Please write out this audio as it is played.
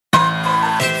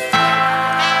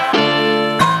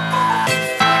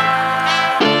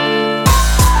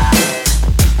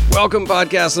Welcome,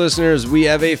 podcast listeners. We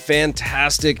have a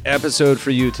fantastic episode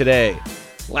for you today.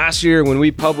 Last year, when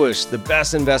we published the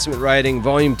Best Investment Writing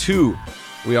Volume 2,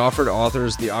 we offered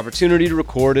authors the opportunity to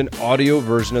record an audio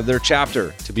version of their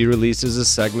chapter to be released as a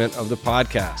segment of the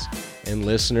podcast, and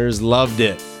listeners loved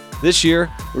it. This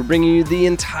year, we're bringing you the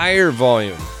entire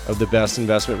volume of the Best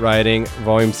Investment Writing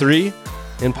Volume 3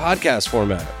 in podcast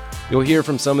format. You'll hear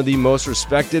from some of the most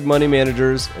respected money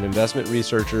managers and investment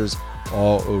researchers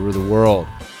all over the world.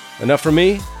 Enough from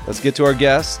me. Let's get to our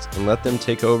guests and let them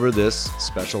take over this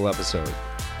special episode.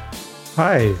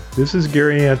 Hi, this is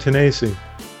Gary Antonacci.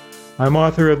 I'm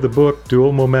author of the book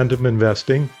Dual Momentum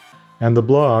Investing and the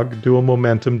blog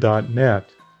dualmomentum.net.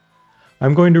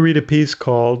 I'm going to read a piece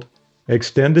called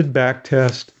Extended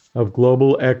Backtest of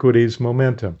Global Equities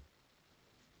Momentum.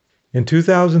 In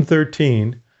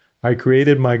 2013, I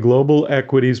created my Global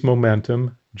Equities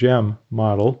Momentum GEM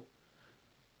model.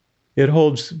 It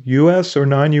holds U.S. or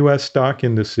non-U.S. stock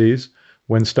indices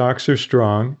when stocks are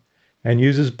strong and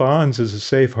uses bonds as a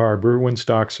safe harbor when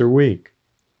stocks are weak.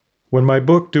 When my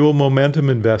book Dual Momentum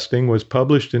Investing was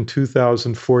published in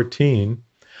 2014,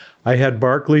 I had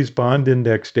Barclays Bond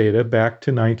Index data back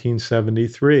to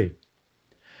 1973.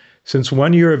 Since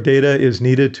 1 year of data is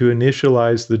needed to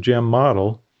initialize the GEM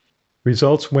model,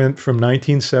 results went from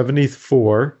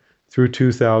 1974 through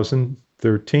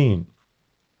 2013.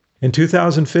 In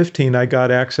 2015, I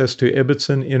got access to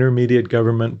Ibbotson Intermediate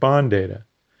Government Bond data.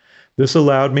 This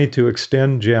allowed me to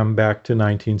extend GEM back to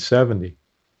 1970.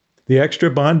 The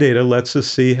extra bond data lets us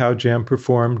see how GEM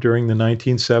performed during the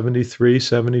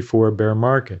 1973-74 bear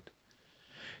market.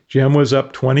 GEM was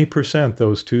up 20%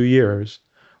 those 2 years,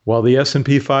 while the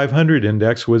S&P 500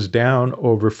 index was down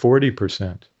over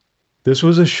 40%. This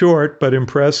was a short but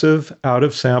impressive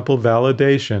out-of-sample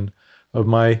validation of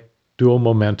my dual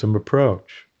momentum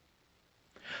approach.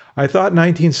 I thought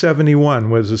 1971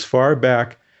 was as far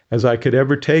back as I could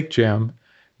ever take GEM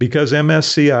because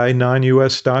MSCI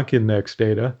non-US stock index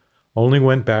data only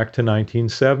went back to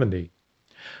 1970.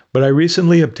 But I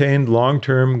recently obtained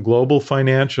long-term global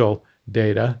financial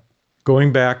data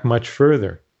going back much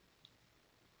further.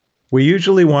 We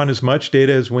usually want as much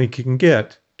data as we can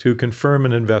get to confirm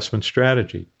an investment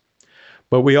strategy,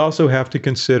 but we also have to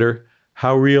consider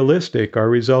how realistic our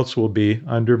results will be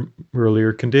under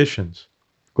earlier conditions.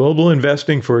 Global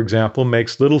investing, for example,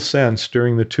 makes little sense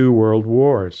during the two world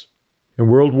wars. In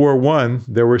World War I,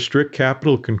 there were strict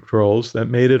capital controls that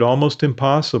made it almost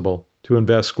impossible to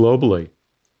invest globally.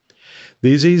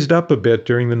 These eased up a bit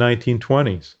during the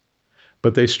 1920s,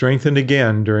 but they strengthened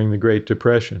again during the Great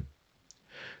Depression.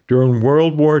 During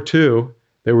World War II,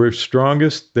 they were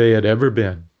strongest they had ever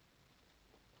been.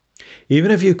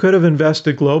 Even if you could have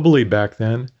invested globally back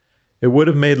then, it would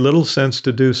have made little sense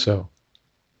to do so.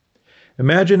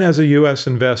 Imagine as a U.S.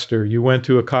 investor, you went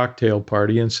to a cocktail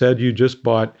party and said you just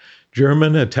bought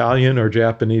German, Italian, or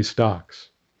Japanese stocks.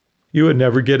 You would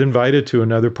never get invited to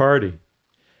another party.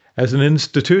 As an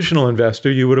institutional investor,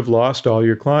 you would have lost all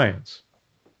your clients.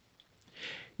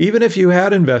 Even if you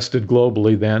had invested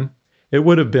globally then, it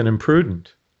would have been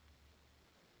imprudent.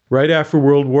 Right after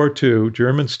World War II,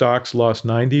 German stocks lost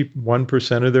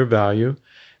 91% of their value,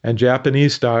 and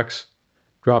Japanese stocks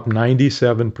dropped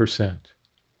 97%.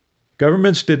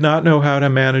 Governments did not know how to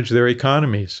manage their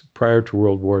economies prior to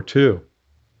World War II.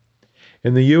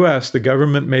 In the U.S., the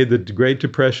government made the Great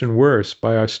Depression worse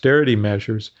by austerity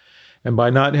measures and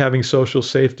by not having social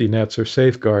safety nets or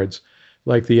safeguards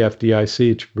like the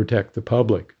FDIC to protect the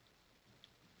public.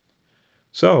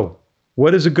 So,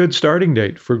 what is a good starting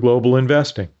date for global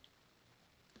investing?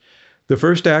 The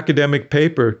first academic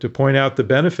paper to point out the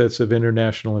benefits of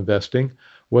international investing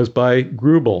was by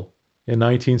Grubel in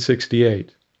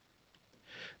 1968.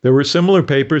 There were similar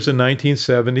papers in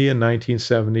 1970 and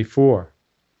 1974.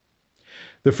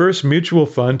 The first mutual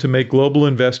fund to make global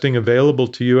investing available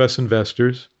to U.S.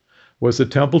 investors was the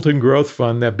Templeton Growth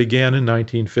Fund that began in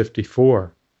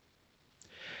 1954.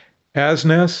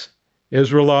 Asnes,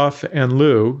 Israeloff, and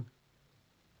Liu,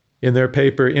 in their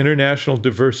paper International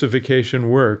Diversification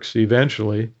Works,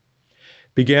 eventually,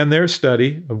 began their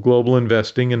study of global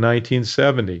investing in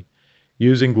 1970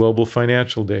 using global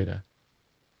financial data.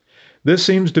 This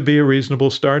seems to be a reasonable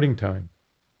starting time.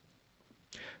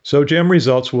 So GEM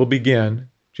results will begin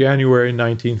January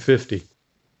 1950.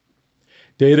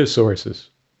 Data sources.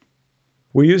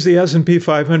 We use the S&P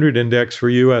 500 index for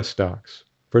U.S. stocks.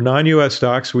 For non-U.S.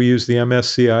 stocks, we use the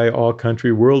MSCI All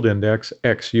Country World Index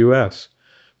ex-U.S.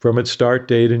 from its start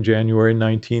date in January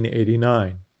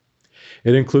 1989.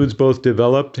 It includes both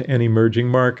developed and emerging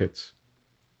markets.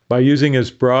 By using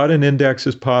as broad an index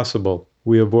as possible,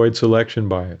 we avoid selection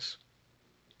bias.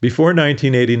 Before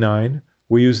 1989,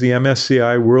 we use the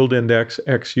MSCI World Index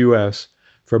ex-US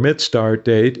from its start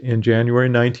date in January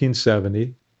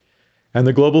 1970, and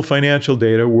the Global Financial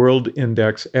Data World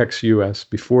Index ex-US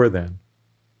before then.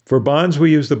 For bonds,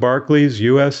 we use the Barclays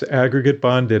U.S. Aggregate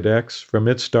Bond Index from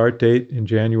its start date in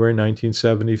January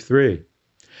 1973.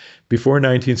 Before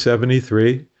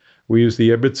 1973, we use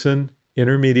the Ibbotson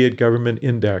Intermediate Government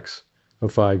Index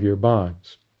of 5-year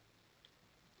bonds.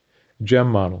 GEM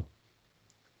model.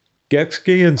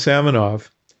 Getzky and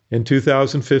Samanov in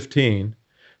 2015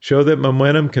 show that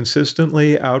momentum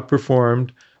consistently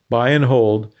outperformed buy and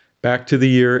hold back to the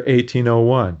year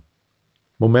 1801.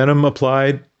 Momentum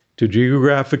applied to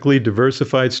geographically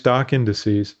diversified stock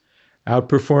indices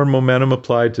outperformed momentum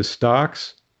applied to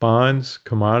stocks, bonds,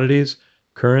 commodities,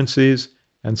 currencies,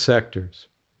 and sectors.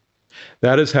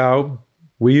 That is how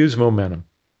we use momentum.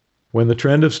 When the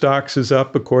trend of stocks is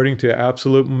up according to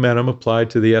absolute momentum applied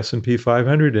to the S&P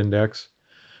 500 index,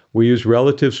 we use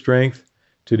relative strength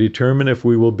to determine if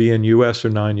we will be in U.S. or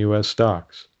non-U.S.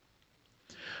 stocks.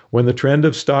 When the trend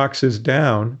of stocks is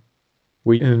down,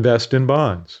 we invest in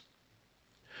bonds.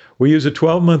 We use a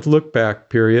 12-month look-back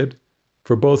period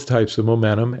for both types of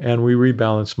momentum, and we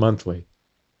rebalance monthly.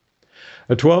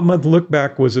 A 12-month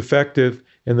look-back was effective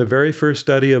in the very first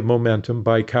study of momentum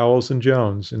by Cowles and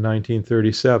Jones in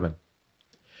 1937.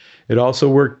 It also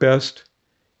worked best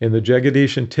in the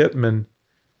Jagadish and Titman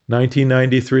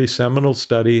 1993 seminal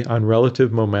study on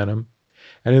relative momentum,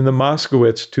 and in the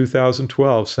Moskowitz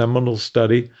 2012 seminal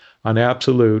study on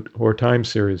absolute or time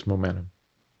series momentum.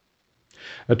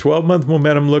 A 12-month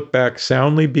momentum look-back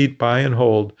soundly beat buy and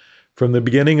hold from the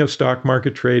beginning of stock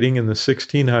market trading in the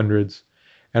 1600s,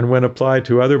 and when applied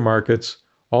to other markets,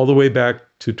 all the way back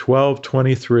to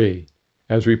 1223,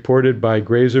 as reported by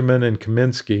Grazerman and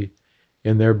Kaminsky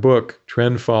in their book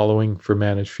Trend Following for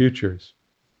Managed Futures.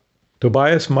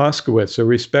 Tobias Moskowitz, a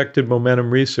respected momentum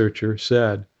researcher,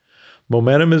 said,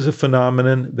 "Momentum is a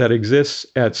phenomenon that exists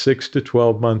at 6 to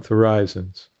 12-month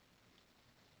horizons."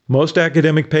 Most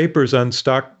academic papers on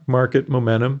stock market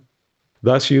momentum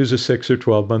thus use a 6 or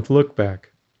 12-month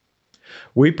look-back.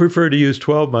 We prefer to use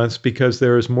 12 months because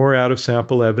there is more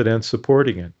out-of-sample evidence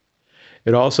supporting it.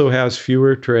 It also has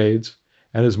fewer trades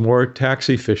and is more tax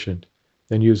efficient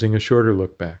than using a shorter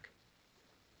look-back.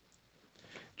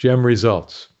 GEM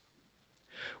results.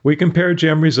 We compare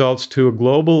GEM results to a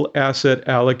global asset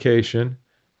allocation,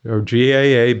 or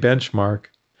GAA benchmark,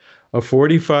 of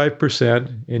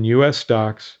 45% in U.S.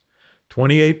 stocks,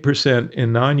 28%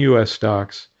 in non-U.S.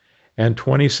 stocks, and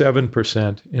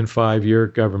 27% in 5-year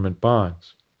government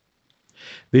bonds.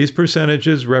 These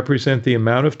percentages represent the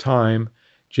amount of time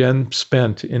GEM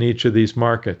spent in each of these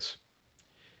markets.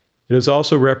 It is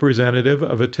also representative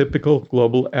of a typical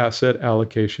global asset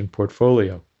allocation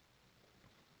portfolio.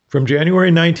 From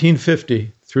January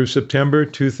 1950 through September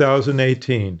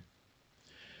 2018,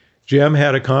 GEM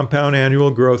had a compound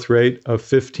annual growth rate of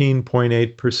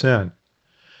 15.8%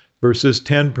 versus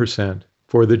 10%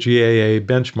 for the GAA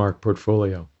benchmark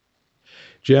portfolio.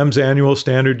 GEM's annual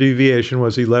standard deviation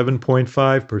was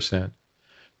 11.5%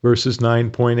 versus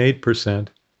 9.8%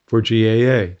 for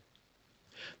GAA.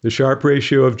 The Sharpe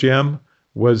ratio of GEM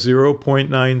was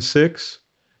 0.96.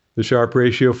 The Sharpe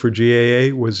ratio for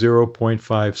GAA was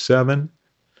 0.57.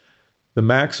 The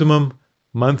maximum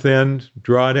month-end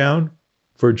drawdown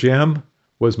for GEM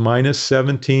was minus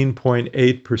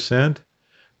 17.8%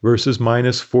 versus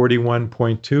minus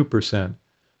 41.2%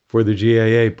 for the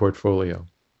GAA portfolio.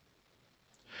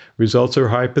 Results are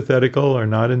hypothetical, are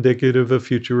not indicative of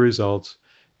future results,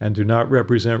 and do not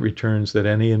represent returns that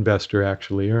any investor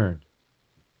actually earned.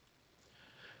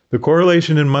 The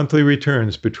correlation in monthly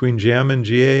returns between GEM and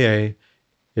GAA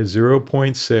is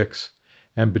 0.6,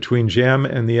 and between GEM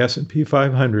and the S&P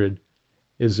 500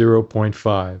 is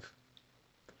 0.5.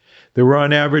 There were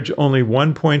on average only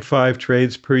 1.5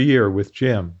 trades per year with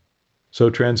GEM, so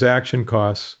transaction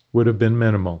costs would have been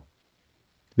minimal.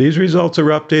 These results are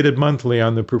updated monthly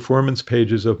on the performance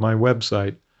pages of my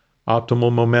website,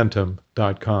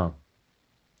 optimalmomentum.com.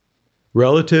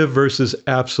 Relative versus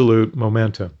absolute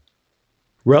momentum.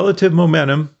 Relative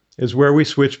momentum is where we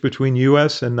switch between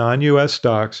U.S. and non-U.S.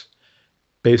 stocks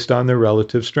based on their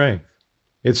relative strength.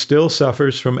 It still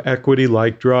suffers from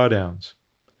equity-like drawdowns.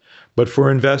 But for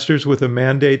investors with a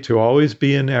mandate to always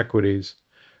be in equities,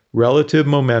 relative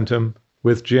momentum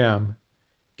with GEM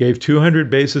gave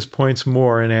 200 basis points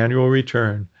more in annual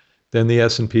return than the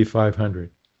S&P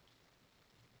 500.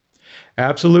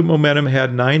 Absolute momentum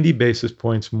had 90 basis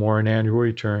points more in annual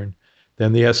return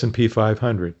than the S&P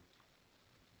 500.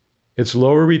 Its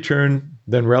lower return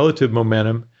than relative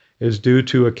momentum is due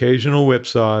to occasional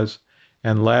whipsaws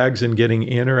and lags in getting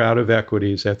in or out of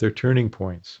equities at their turning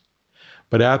points.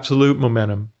 But absolute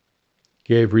momentum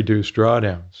gave reduced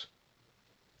drawdowns.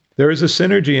 There is a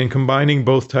synergy in combining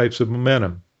both types of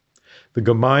momentum. The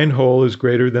combined whole is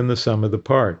greater than the sum of the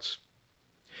parts.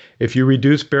 If you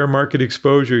reduce bear market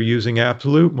exposure using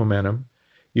absolute momentum,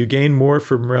 you gain more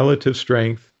from relative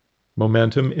strength,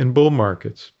 momentum in bull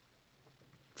markets.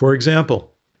 For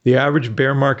example, the average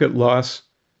bear market loss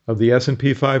of the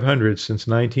S&P 500 since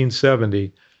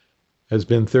 1970 has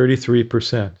been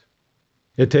 33%.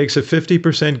 It takes a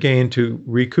 50% gain to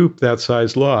recoup that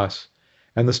size loss,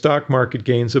 and the stock market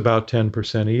gains about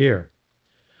 10% a year.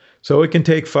 So it can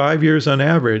take 5 years on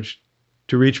average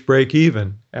to reach break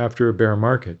even after a bear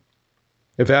market.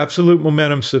 If absolute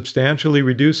momentum substantially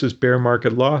reduces bear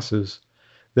market losses,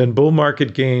 then bull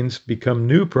market gains become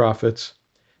new profits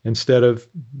instead of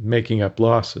making up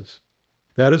losses.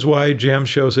 That is why GEM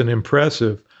shows an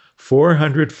impressive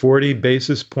 440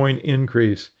 basis point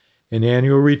increase in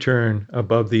annual return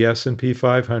above the S&P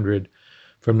 500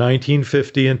 from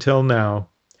 1950 until now,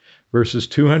 versus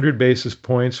 200 basis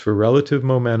points for relative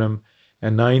momentum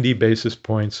and 90 basis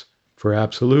points for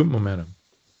absolute momentum.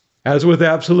 As with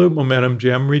absolute momentum,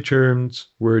 GEM returns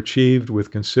were achieved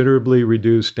with considerably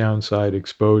reduced downside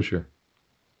exposure.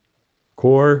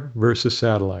 Core versus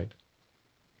satellite.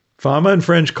 Fama and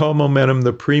French call momentum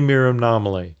the premier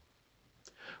anomaly.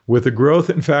 With the growth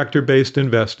in factor-based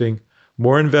investing,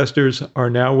 more investors are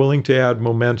now willing to add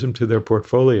momentum to their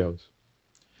portfolios.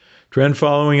 Trend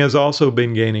following has also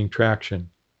been gaining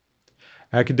traction.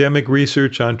 Academic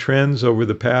research on trends over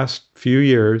the past few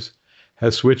years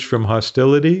has switched from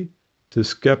hostility to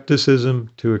skepticism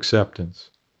to acceptance.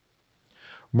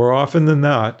 More often than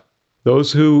not,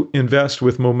 those who invest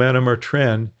with momentum or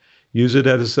trend use it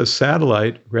as a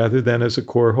satellite rather than as a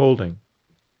core holding.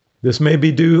 This may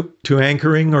be due to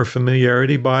anchoring or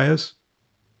familiarity bias.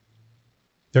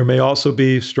 There may also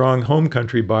be strong home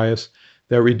country bias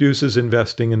that reduces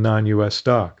investing in non-US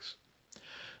stocks.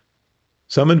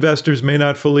 Some investors may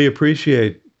not fully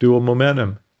appreciate dual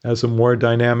momentum as a more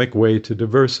dynamic way to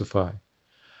diversify.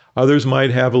 Others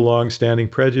might have a long-standing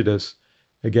prejudice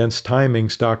against timing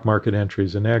stock market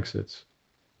entries and exits.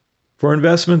 For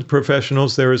investment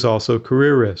professionals, there is also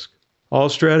career risk. All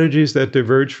strategies that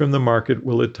diverge from the market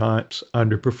will at times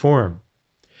underperform.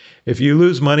 If you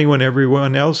lose money when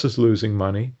everyone else is losing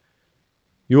money,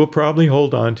 you will probably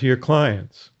hold on to your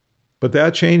clients. But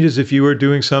that changes if you are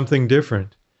doing something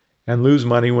different and lose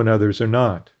money when others are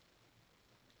not.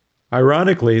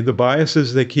 Ironically, the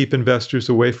biases that keep investors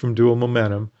away from dual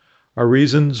momentum are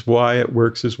reasons why it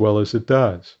works as well as it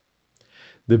does.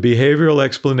 The behavioral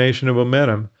explanation of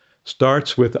momentum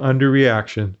starts with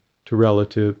underreaction to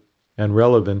relative and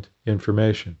relevant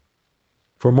information.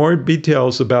 For more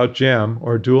details about GEM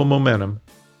or dual momentum,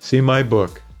 see my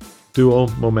book, Dual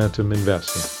Momentum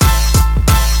Investing.